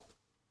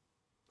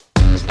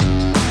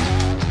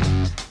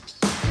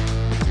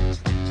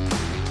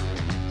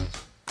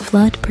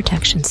Flood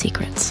Protection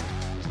Secrets,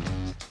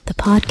 the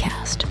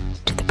podcast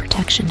to the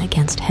protection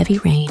against heavy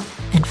rain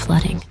and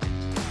flooding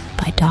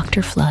by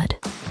Dr. Flood,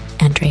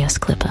 Andreas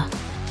Klippe.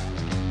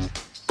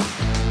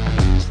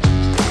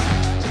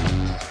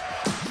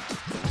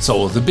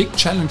 So the big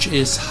challenge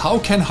is, how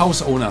can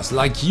house owners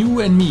like you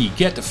and me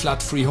get a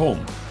flood-free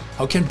home?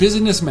 How can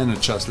business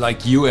managers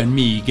like you and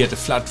me get a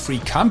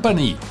flood-free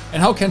company?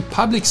 And how can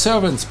public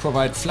servants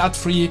provide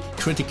flood-free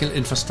critical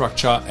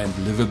infrastructure and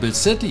livable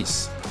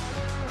cities?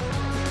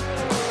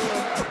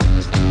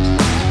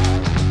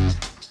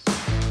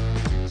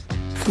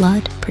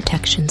 Flood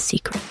Protection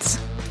Secrets,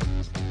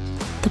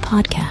 the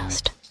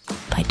podcast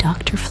by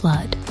Dr.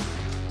 Flood,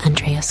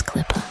 Andreas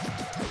Klippe.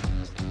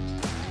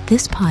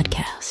 This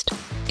podcast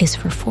is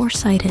for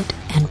foresighted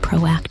and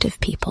proactive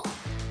people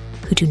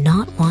who do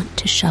not want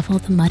to shovel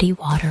the muddy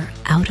water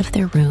out of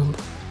their room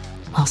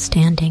while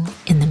standing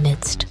in the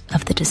midst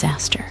of the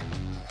disaster.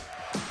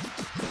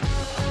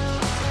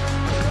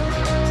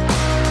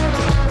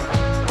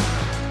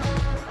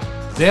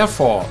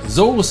 Therefore,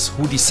 those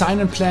who design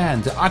and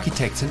plan, the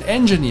architects and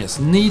engineers,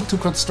 need to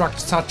construct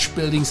such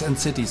buildings and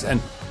cities,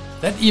 and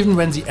that even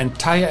when the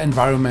entire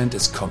environment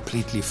is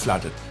completely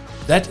flooded.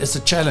 That is the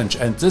challenge,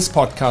 and this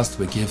podcast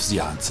will give the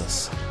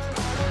answers.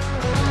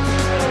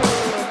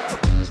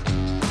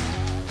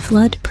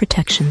 Flood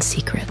Protection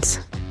Secrets,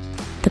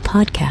 the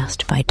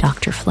podcast by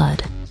Dr.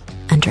 Flood,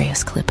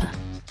 Andreas Klippe.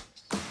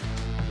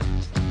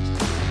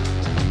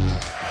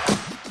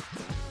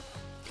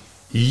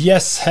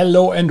 Yes,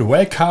 hello and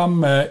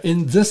welcome.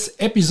 In this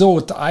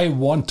episode, I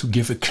want to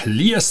give a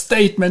clear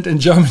statement in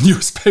German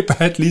newspaper,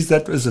 at least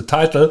that is the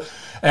title.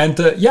 And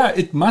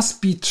it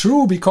must be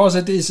true because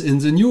it is in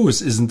the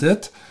news, isn't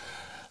it?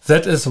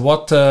 That is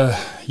what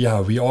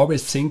we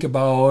always think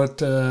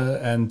about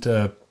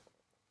and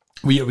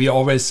we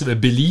always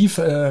believe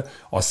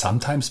or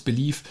sometimes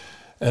believe.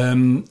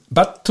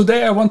 But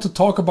today I want to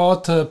talk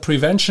about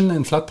prevention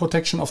and flood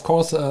protection, of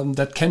course,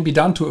 that can be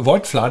done to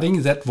avoid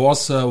flooding. That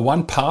was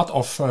one part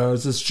of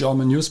this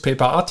German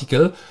newspaper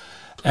article.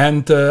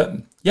 And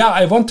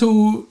I want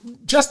to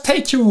just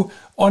take you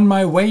on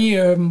my way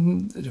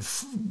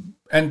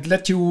and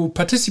let you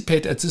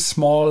participate at this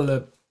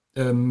small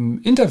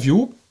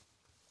interview.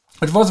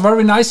 It was a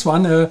very nice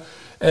one.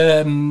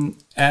 And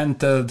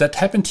that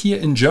happened here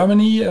in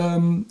Germany.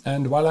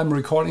 And while I'm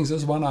recording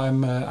this one,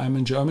 I'm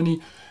in Germany.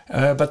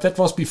 But that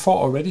was before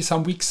already,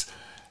 some weeks.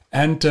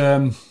 And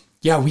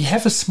we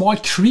have a small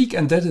creek,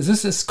 and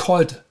this is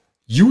called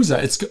User.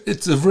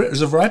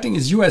 The writing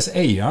is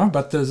USA,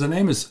 but the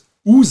name is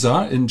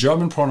User in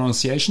German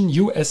pronunciation,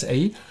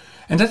 USA.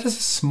 And that is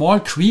a small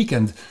creek,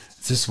 and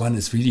this one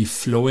is really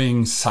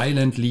flowing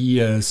silently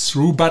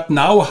through Bad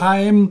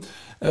Nauheim,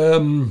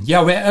 where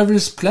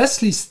Elvis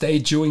Presley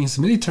stayed during his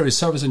military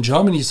service in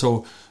Germany.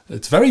 So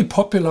it's very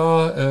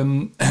popular.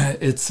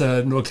 It's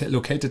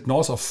located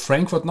north of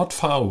Frankfurt, not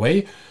far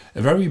away.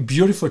 A very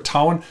beautiful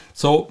town.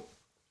 So,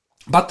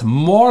 but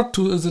more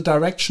to the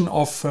direction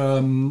of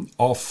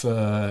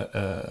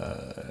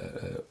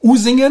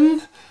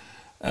Usingen.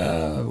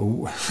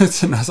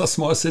 It's another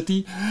small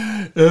city.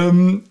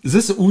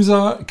 This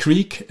User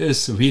Creek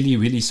is really,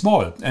 really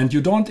small, and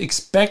you don't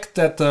expect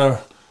that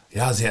there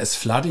is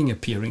flooding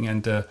appearing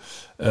and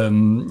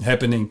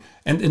happening.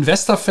 And in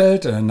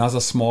Westerfeld,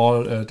 another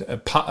small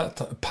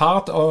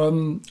part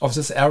of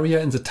this area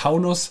in the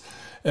Taunus,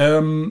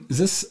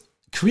 this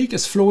creek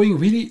is flowing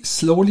really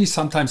slowly,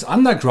 sometimes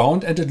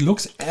underground, and it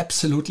looks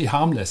absolutely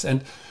harmless.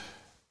 And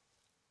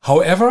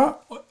however,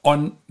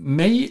 on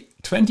May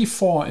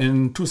 24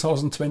 in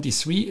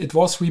 2023, it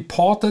was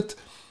reported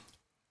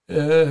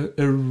a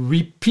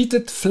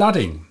repeated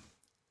flooding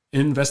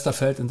in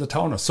Westerfeld in the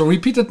Taunus. So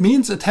repeated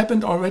means it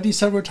happened already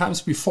several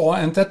times before,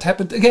 and that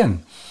happened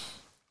again.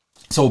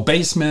 So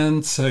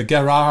basements,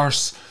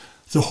 garages,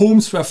 the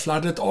homes were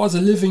flooded, all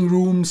the living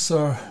rooms.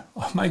 Oh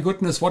my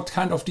goodness, what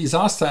kind of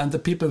disaster! And the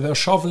people were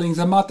shoveling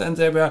the mud, and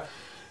they were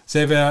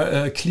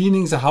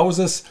cleaning the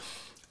houses.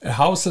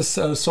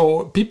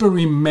 So people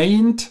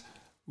remained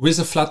with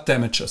the flood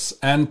damages.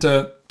 And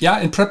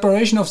in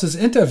preparation of this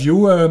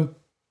interview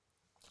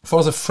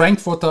for the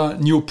Frankfurter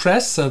New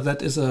Press,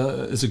 that is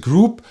a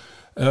group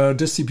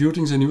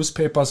distributing the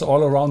newspapers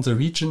all around the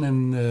region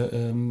in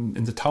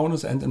the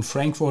Taunus and in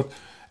Frankfurt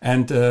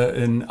and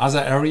in other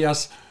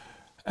areas.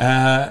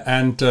 The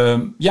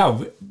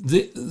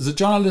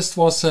journalist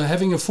was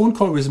having a phone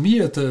call with me.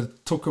 It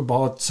took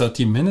about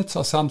 30 minutes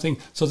or something.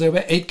 So there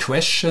were 8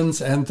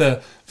 questions, and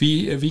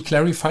we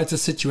clarified the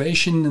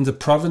situation in the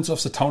province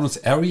of the Taunus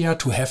area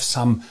to have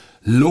some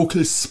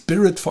local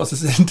spirit for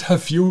this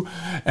interview.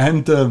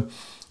 And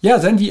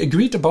then we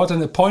agreed about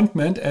an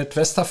appointment at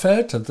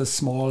Westerfeld, the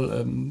small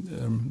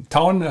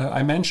town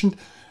I mentioned,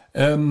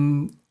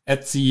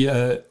 at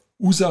the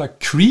User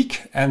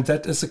Creek, and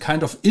that is a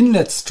kind of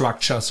inlet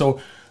structure.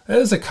 So there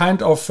is a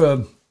kind of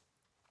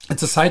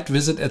it's a site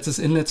visit at this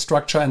inlet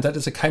structure, and that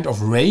is a kind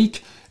of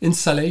rake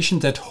installation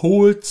that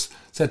holds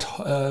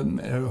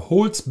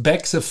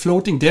back the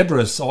floating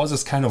debris, all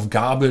this kind of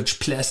garbage,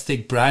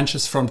 plastic,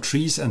 branches from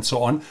trees and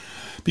so on,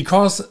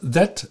 because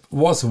that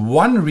was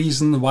one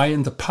reason why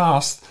in the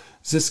past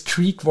this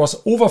creek was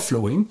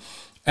overflowing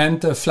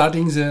and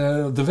flooding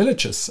the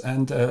villages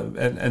and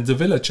the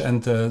village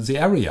and the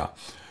area.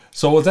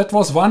 So that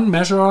was one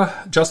measure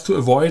just to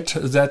avoid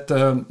that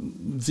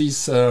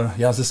this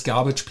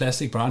garbage,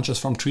 plastic, branches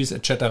from trees,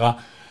 etc.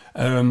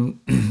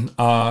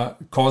 Are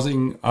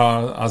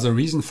the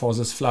reason for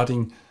this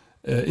flooding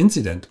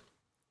incident.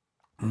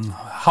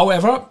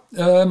 However,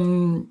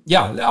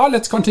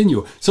 let's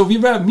continue. So we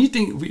were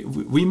meeting,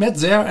 we met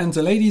there, and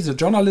the lady, the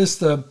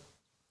journalist,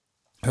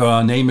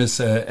 her name is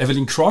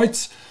Evelyn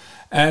Kreutz,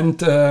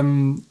 and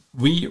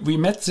we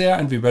met there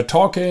and we were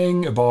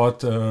talking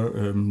about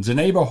the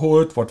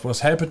neighborhood, what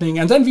was happening,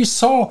 and then we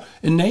saw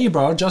a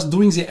neighbor just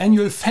doing the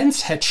annual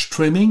fence hedge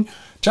trimming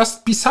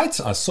just besides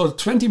us, so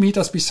 20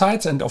 meters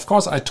besides. And of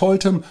course I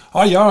told him,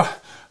 we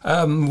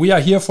are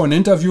here for an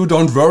interview,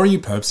 don't worry.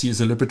 Perhaps he is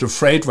a little bit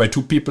afraid why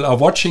two people are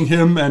watching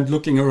him and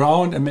looking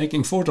around and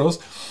making photos.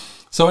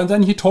 So, and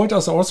then he told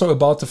us also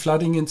about the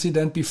flooding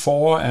incident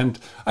before, and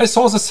I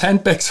saw the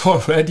sandbags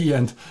already,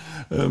 and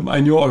I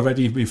knew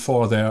already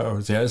before there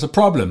is a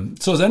problem.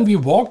 So then we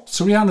walked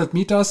 300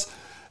 meters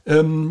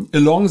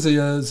along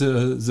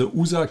the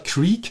Usa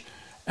Creek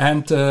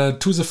and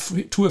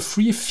to a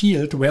free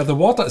field where the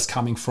water is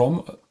coming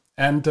from,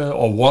 and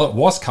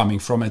was coming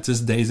from. At this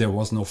day there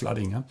was no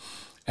flooding,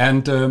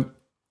 and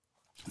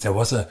there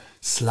was a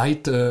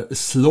slight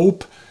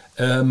slope,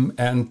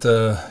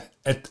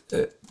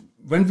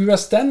 when we were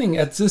standing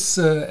at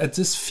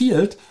this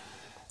field,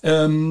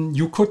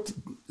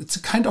 it's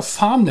a kind of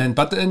farmland,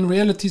 but in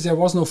reality there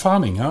was no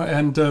farming.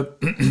 And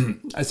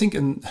I think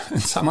in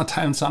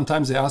summertime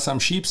sometimes there are some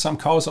sheep, some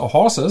cows or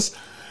horses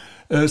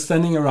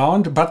standing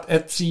around. But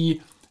at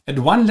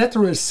one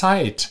lateral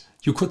side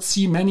you could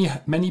see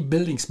many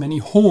buildings, many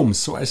homes.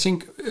 So I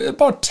think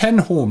about 10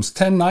 homes,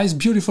 10 nice,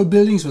 beautiful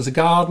buildings with a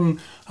garden.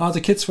 The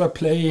kids were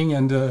playing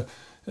and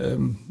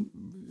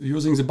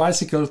using the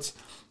bicycles.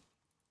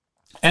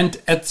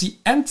 And at the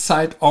end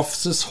side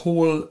of this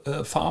whole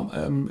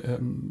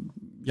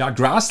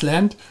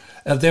grassland,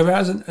 there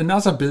were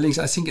another buildings,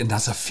 I think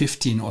another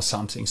 15 or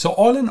something. So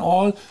all in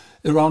all,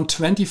 around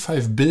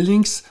 25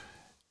 buildings,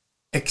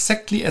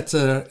 exactly at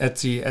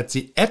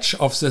the edge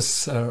of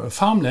this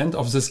farmland,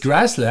 of this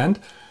grassland.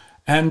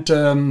 And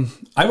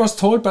I was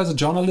told by the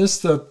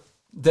journalist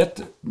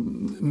that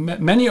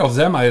many of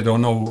them, I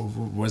don't know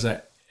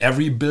whether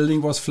every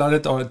building was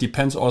flooded, or it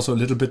depends also a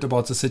little bit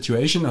about the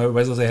situation, or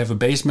whether they have a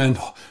basement,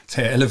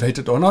 they're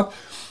elevated or not.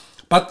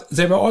 But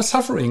they were all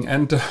suffering.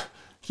 And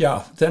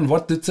then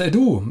what did they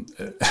do?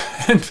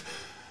 And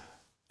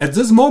at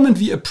this moment,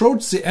 we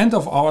approached the end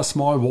of our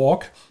small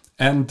walk,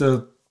 and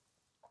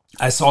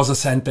I saw the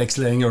sandbags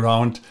laying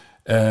around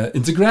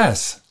in the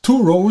grass.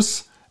 2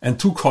 rows and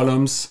 2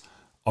 columns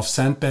of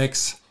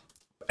sandbags.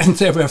 And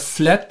they were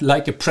flat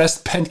like a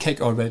pressed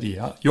pancake already.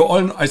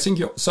 I think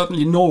you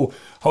certainly know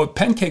how a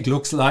pancake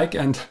looks like,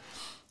 and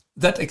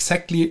that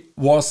exactly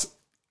was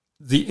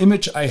the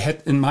image I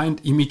had in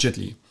mind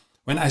immediately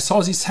when I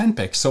saw these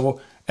sandbags.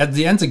 So at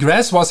the end, the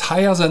grass was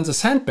higher than the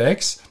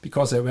sandbags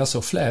because they were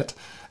so flat,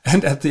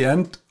 and at the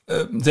end,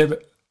 they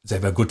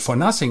were good for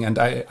nothing. And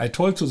I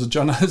told to the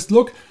journalist,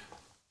 look,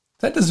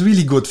 that is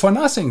really good for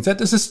nothing.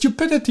 That is a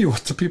stupidity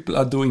what the people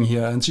are doing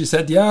here. And she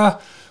said, yeah,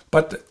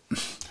 but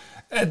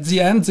at the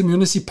end, the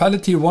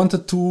municipality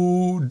wanted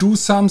to do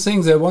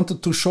something. They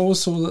wanted to show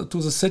to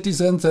the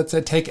citizens that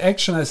they take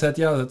action. I said,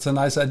 yeah, that's a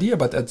nice idea,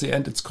 but at the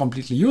end, it's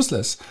completely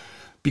useless.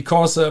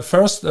 Because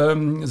first,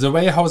 the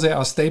way how they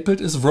are stapled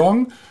is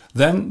wrong.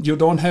 Then you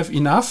don't have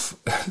enough.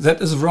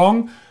 That is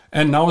wrong.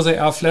 And now they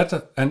are flat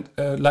and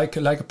like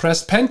a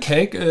pressed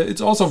pancake.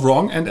 It's also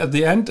wrong. And at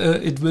the end,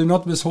 it will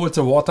not withhold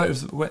the water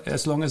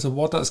as long as the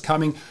water is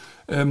coming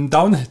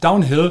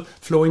downhill,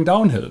 flowing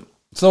downhill.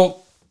 So,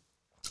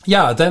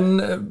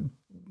 then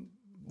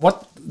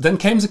Then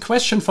came the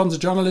question from the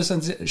journalist,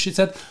 and she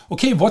said,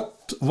 "Okay,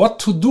 what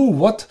to do?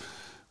 What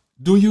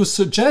do you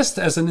suggest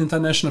as an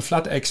international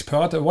flood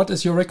expert? What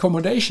is your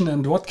recommendation,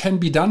 and what can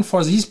be done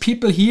for these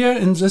people here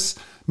in this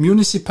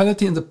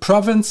municipality in the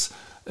province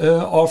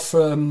of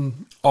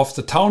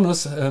the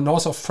Taunus,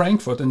 north of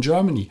Frankfurt in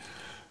Germany?"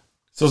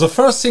 So the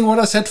first thing what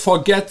I said,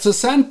 forget the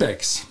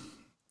sandbags.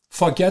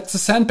 Forget the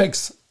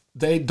sandbags.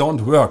 They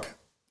don't work.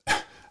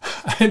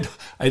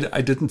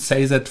 I didn't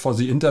say that for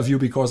the interview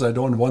because I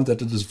don't want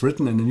that it is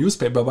written in the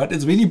newspaper, but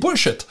it's really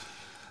bullshit.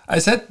 I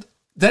said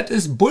that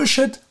is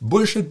bullshit.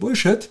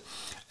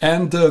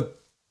 And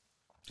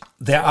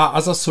there are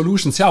other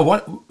solutions. Yeah,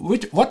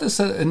 what is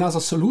another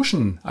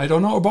solution? I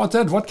don't know about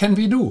that. What can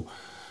we do?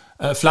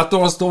 Flood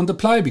doors don't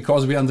apply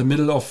because we are in the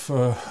middle of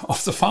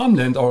the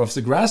farmland or of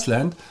the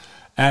grassland.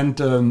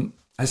 And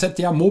I said,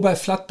 yeah, mobile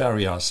flood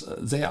barriers,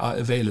 they are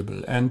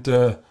available. And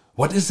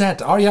what is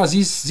that? Oh yeah,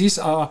 these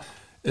are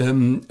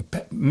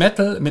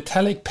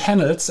metallic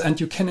panels,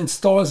 and you can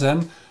install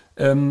them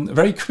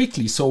very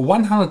quickly. So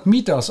 100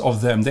 meters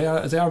of them, they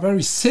are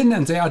very thin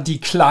and they are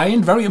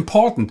declined. Very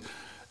important.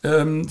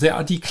 They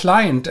are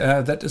declined.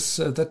 That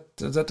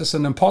is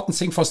an important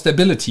thing for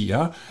stability.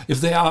 Yeah?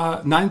 If they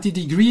are 90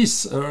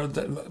 degrees,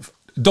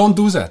 don't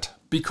do that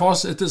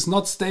because it is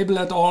not stable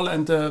at all,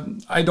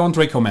 and I don't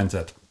recommend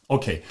that.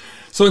 Okay,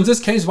 so in this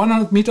case,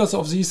 100 meters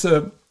of these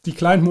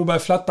declined mobile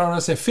flood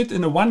barriers, they fit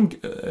in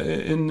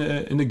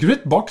a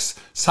grid box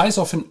size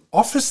of an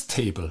office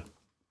table.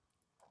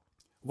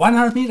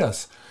 100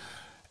 meters.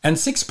 And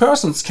 6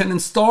 persons can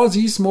install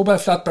these mobile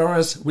flood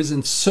barriers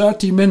within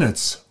 30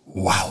 minutes.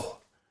 Wow.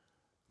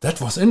 That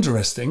was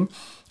interesting.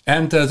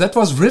 And that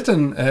was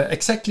written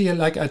exactly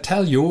like I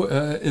tell you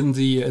in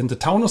the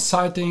Taunus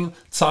Zeitung.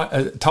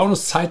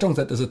 Taunus Zeitung,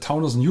 that is a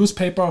Taunus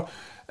newspaper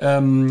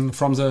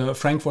from the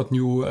Frankfurt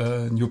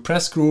New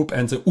Press Group,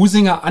 and the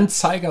Usinger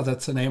Anzeiger,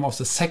 that's the name of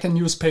the second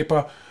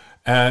newspaper.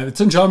 It's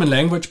in German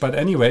language, but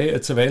anyway,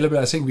 it's available.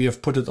 I think we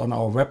have put it on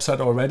our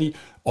website already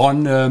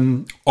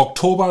on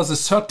October the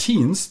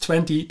 13th,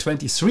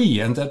 2023.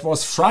 And that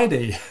was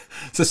Friday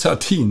the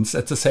 13th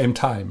at the same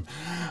time.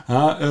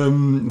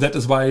 That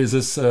is why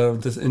this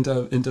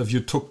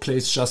interview took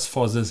place just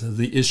for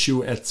the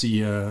issue at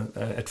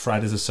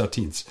Friday the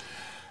 13th.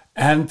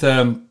 And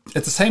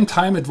at the same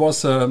time, it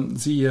was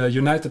the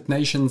United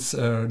Nations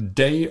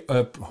Day,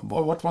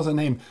 what was the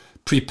name?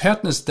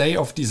 Preparedness Day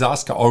of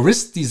Disaster, or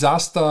Risk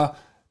Disaster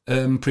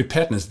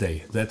Preparedness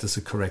Day. That is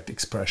the correct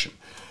expression.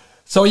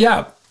 So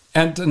yeah,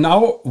 and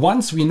now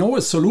once we know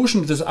a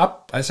solution, it is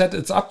up. I said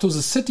it's up to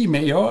the city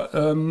mayor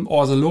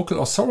or the local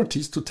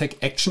authorities to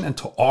take action and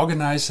to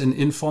organize an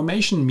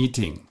information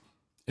meeting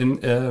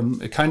in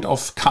a kind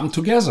of come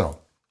together.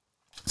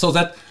 So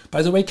that,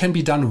 by the way, can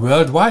be done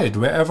worldwide,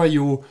 wherever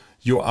you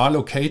are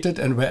located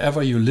and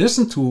wherever you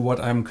listen to what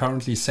I'm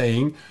currently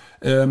saying.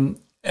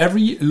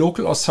 Every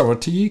local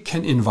authority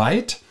can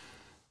invite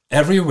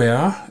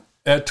everywhere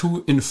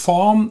to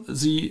inform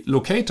the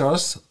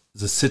locators,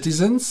 the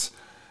citizens.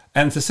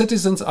 And the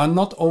citizens are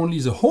not only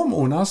the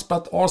homeowners,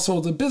 but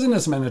also the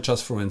business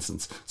managers, for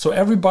instance. So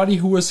everybody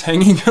who is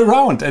hanging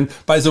around. And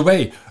by the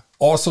way,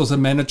 also the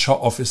manager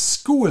of a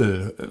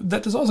school.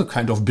 That is also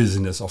kind of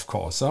business, of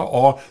course.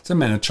 Or the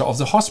manager of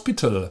the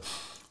hospital.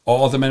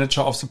 Or the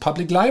manager of the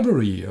public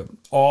library.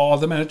 Or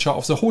the manager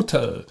of the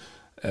hotel.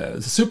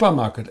 The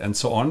supermarket and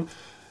so on.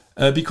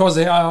 Because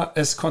they are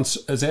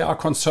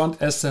concerned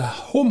as the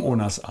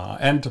homeowners are.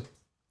 And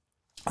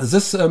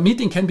this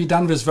meeting can be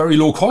done with very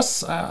low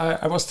costs,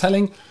 I was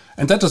telling,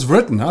 and that is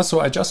written. So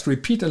I just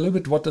repeat a little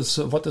bit what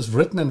is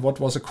written and what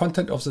was the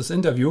content of this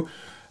interview.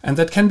 And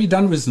that can be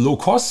done with low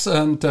costs.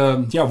 And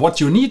what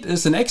you need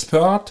is an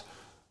expert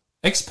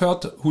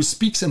who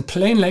speaks in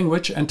plain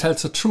language and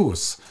tells the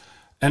truth.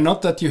 And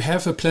not that you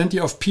have plenty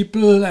of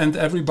people and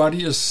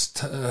everybody is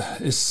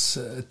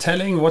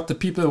telling what the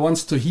people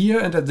wants to hear,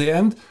 and at the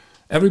end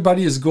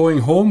everybody is going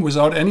home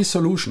without any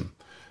solution,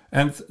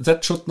 and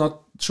that should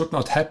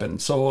not happen.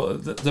 So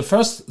the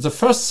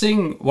first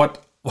thing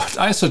what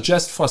I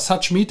suggest for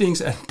such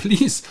meetings, and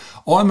please,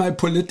 all my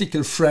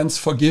political friends,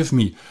 forgive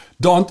me,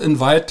 don't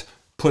invite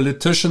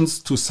politicians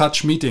to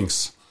such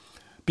meetings,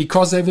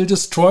 because they will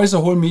destroy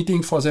the whole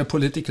meeting for their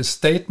political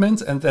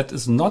statements, and that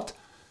is not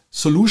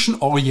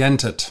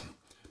solution-oriented,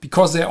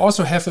 because they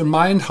also have in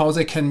mind how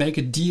they can make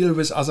a deal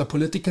with other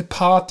political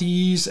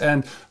parties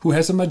and who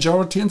has a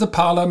majority in the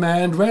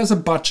parliament, where's the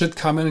budget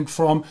coming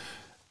from.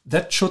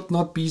 That should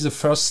not be the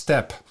first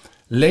step.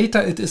 Later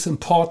it is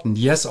important,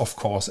 yes, of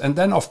course. And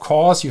then, of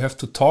course, you have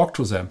to talk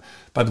to them.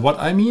 But what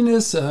I mean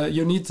is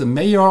you need the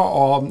mayor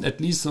or at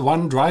least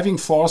one driving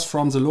force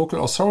from the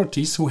local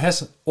authorities who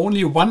has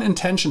only one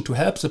intention: to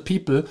help the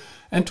people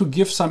and to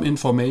give some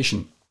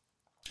information.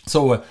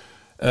 So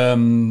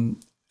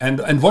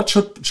and what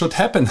should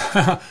happen,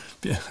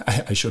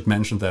 I should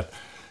mention that,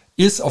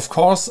 is of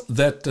course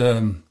that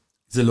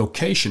the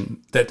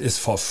location that is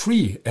for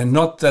free, and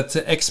not that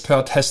the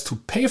expert has to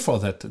pay for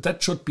that.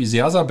 That should be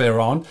the other way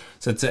around,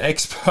 that the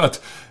expert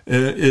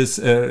is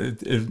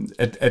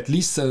at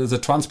least the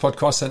transport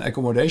costs and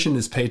accommodation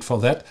is paid for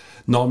that.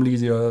 Normally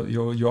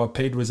you are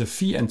paid with a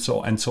fee and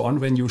so on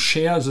when you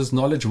share this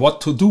knowledge what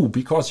to do,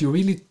 because you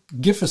really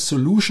give a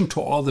solution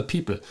to all the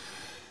people.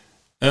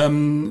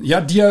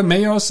 Dear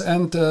mayors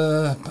and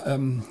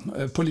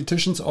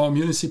politicians or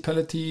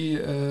municipality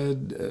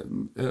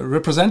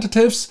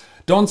representatives,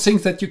 don't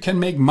think that you can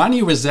make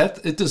money with that.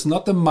 It is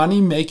not a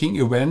money-making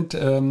event,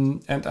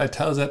 and I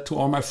tell that to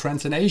all my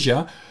friends in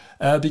Asia,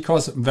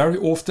 because very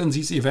often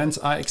these events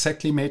are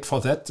exactly made for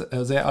that.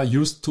 They are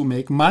used to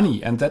make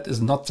money, and that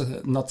is not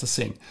the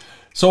thing.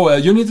 So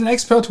you need an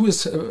expert who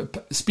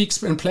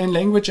speaks in plain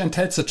language and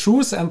tells the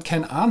truth and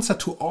can answer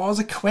to all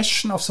the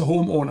questions of the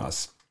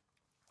homeowners.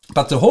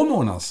 But the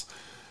homeowners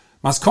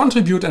must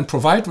contribute and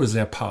provide with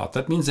their part.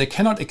 That means they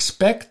cannot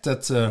expect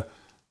that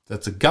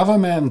the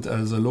government,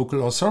 the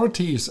local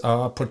authorities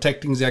are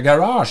protecting their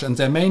garage and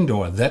their main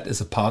door. That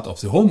is a part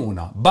of the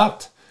homeowner.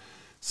 But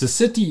the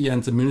city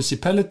and the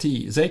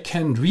municipality, they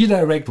can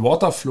redirect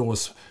water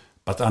flows,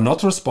 but are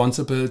not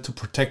responsible to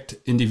protect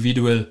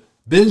individual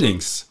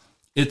buildings.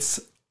 It's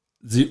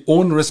the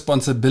own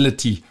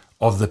responsibility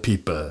of the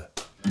people.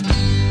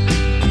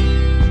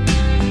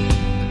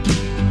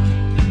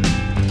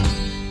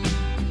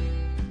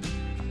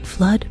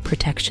 Flood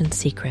Protection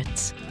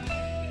Secrets,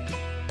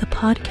 the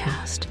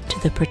podcast to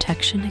the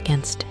protection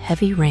against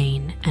heavy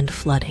rain and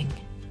flooding,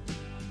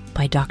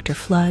 by Dr.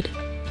 Flood,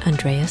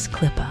 Andreas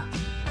Klippa.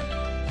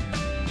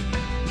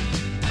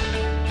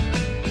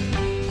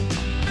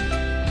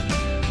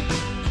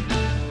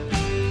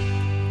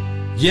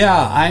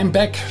 Yeah, I'm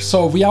back.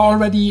 So we are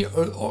already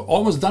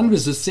almost done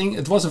with this thing.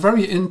 It was a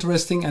very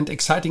interesting and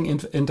exciting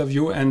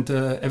interview. And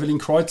Evelyn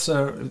Kreutz,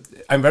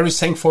 I'm very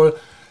thankful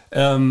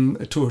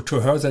to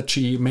her that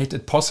she made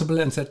it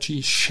possible and that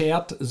she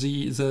shared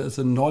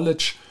the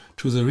knowledge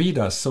to the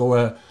readers.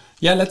 So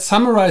yeah, let's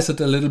summarize it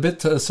a little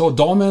bit. So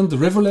dormant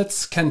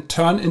rivulets can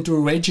turn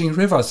into raging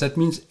rivers. That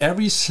means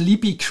every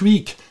sleepy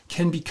creek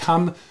can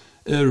become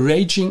a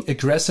raging,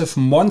 aggressive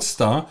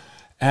monster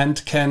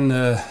and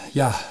can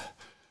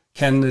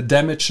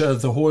damage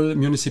the whole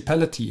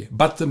municipality.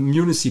 But the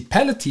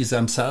municipalities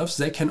themselves,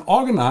 they can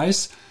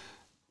organize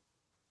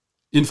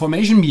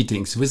information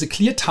meetings with a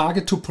clear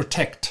target to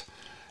protect.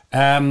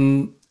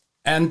 The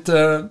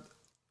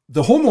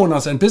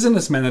homeowners and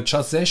business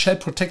managers, they shall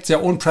protect their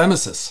own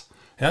premises.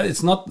 Yeah,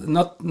 it's not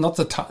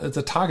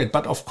the target,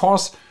 but of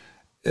course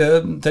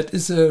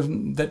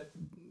that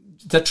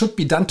should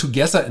be done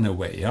together in a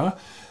way. Yeah,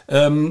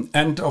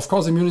 and of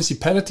course the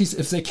municipalities,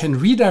 if they can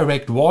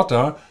redirect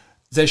water,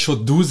 they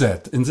should do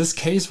that. In this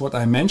case, what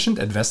I mentioned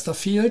at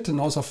Westerfield,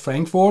 north of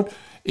Frankfurt,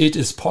 it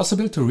is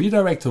possible to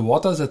redirect the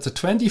water that the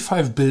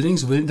 25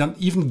 buildings will not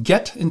even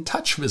get in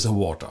touch with the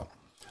water.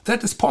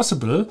 That is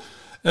possible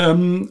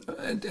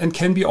and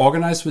can be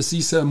organized with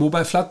these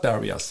mobile flood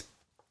barriers.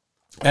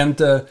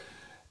 And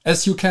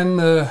as they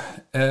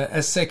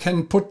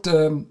can put,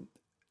 one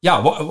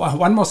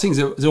more thing,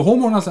 the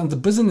homeowners and the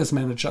business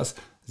managers,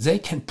 they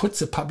can put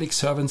the public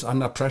servants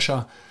under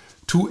pressure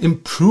to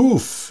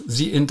improve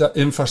the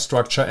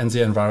infrastructure and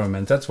the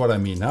environment. That's what I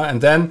mean. Huh?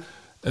 And then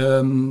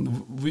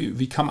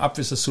we come up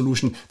with a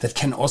solution that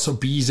can also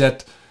be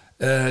that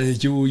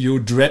you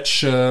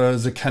dredge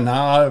the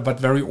canal, but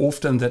very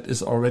often that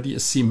is already a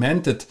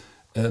cemented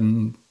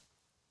ground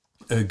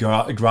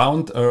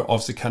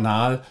of the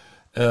canal,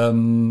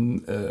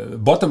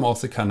 bottom of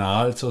the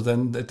canal. So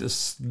then that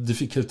is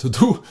difficult to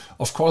do,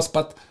 of course,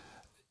 but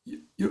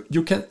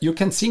you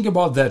can think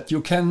about that.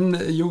 You can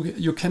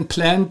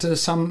plant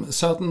some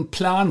certain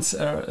plants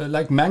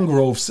like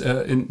mangroves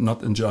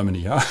not in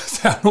Germany. Yeah?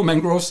 There are no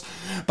mangroves,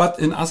 but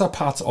in other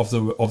parts of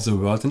the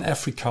world, in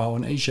Africa or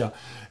in Asia,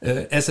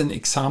 as an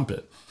example.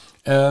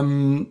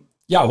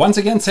 Once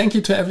again, thank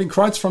you to Evelyn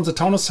Kreutz from the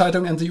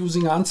Taunus-Zeitung and the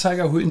Usinger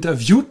Anzeiger who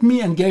interviewed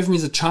me and gave me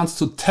the chance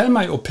to tell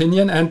my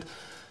opinion. And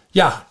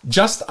yeah,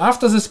 just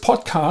after this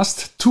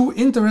podcast, 2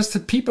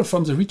 interested people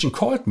from the region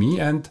called me,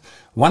 and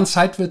one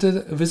site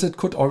visit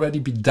could already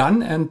be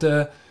done. And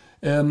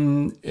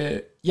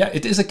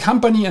it is a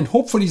company, and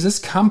hopefully this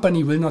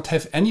company will not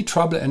have any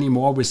trouble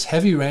anymore with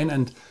heavy rain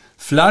and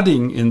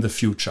flooding in the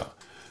future.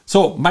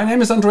 So my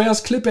name is Andreas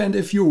Klippa, and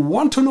if you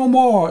want to know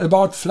more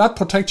about flood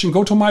protection,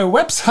 go to my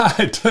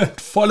website and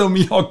follow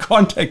me or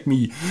contact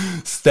me.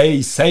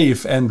 Stay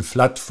safe and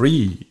flood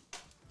free.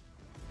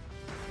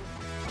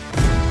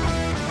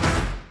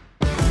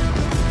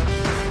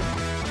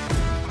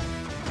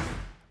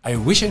 I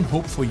wish and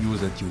hope for you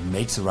that you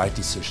make the right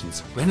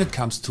decisions when it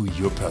comes to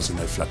your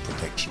personal flood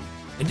protection.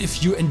 And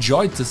if you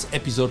enjoyed this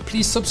episode,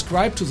 please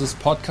subscribe to this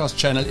podcast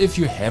channel if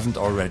you haven't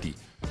already.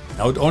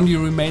 Now it only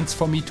remains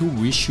for me to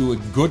wish you a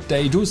good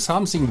day. Do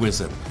something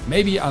with it.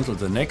 Maybe until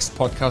the next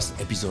podcast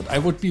episode. I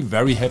would be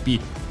very happy.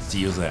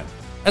 See you then.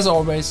 As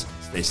always,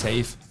 stay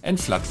safe and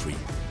flood free.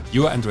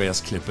 Your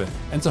Andreas Klippa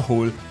and the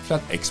whole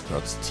Flood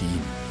Experts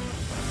team.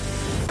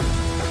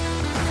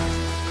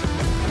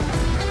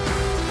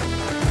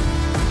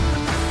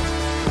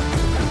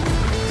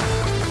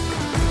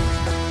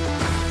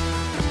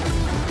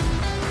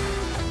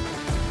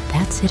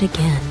 That's it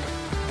again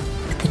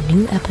with a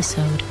new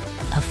episode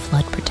of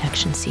Flood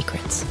Protection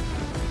Secrets,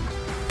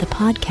 the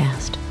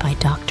podcast by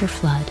Dr.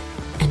 Flood,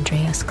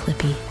 Andreas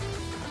Klippa,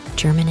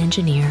 German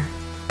engineer,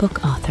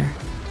 book author,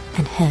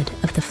 and head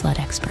of the Flood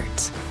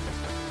Experts.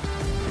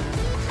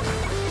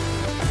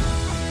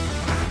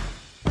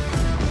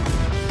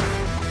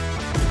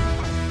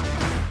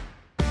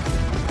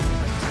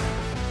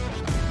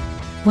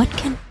 What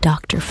can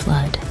Dr.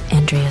 Flood,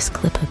 Andreas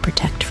Klippa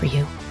protect for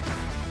you?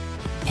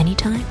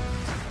 Anytime?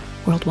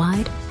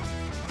 Worldwide?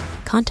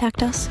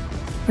 Contact us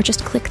or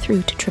just click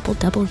through to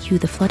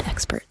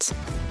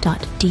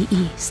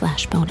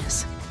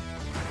www.floodexperts.de/bonus.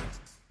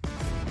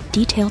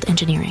 Detailed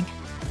engineering.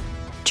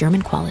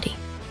 German quality.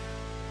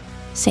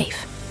 Safe.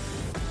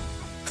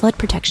 Flood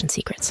protection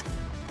secrets.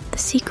 The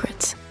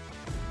secrets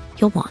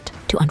you'll want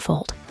to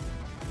unfold.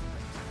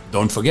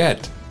 Don't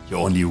forget,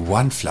 you're only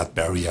one flood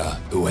barrier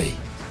away.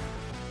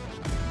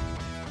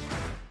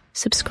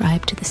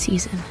 Subscribe to the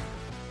season,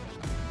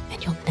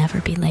 and you'll never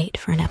be late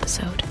for an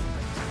episode.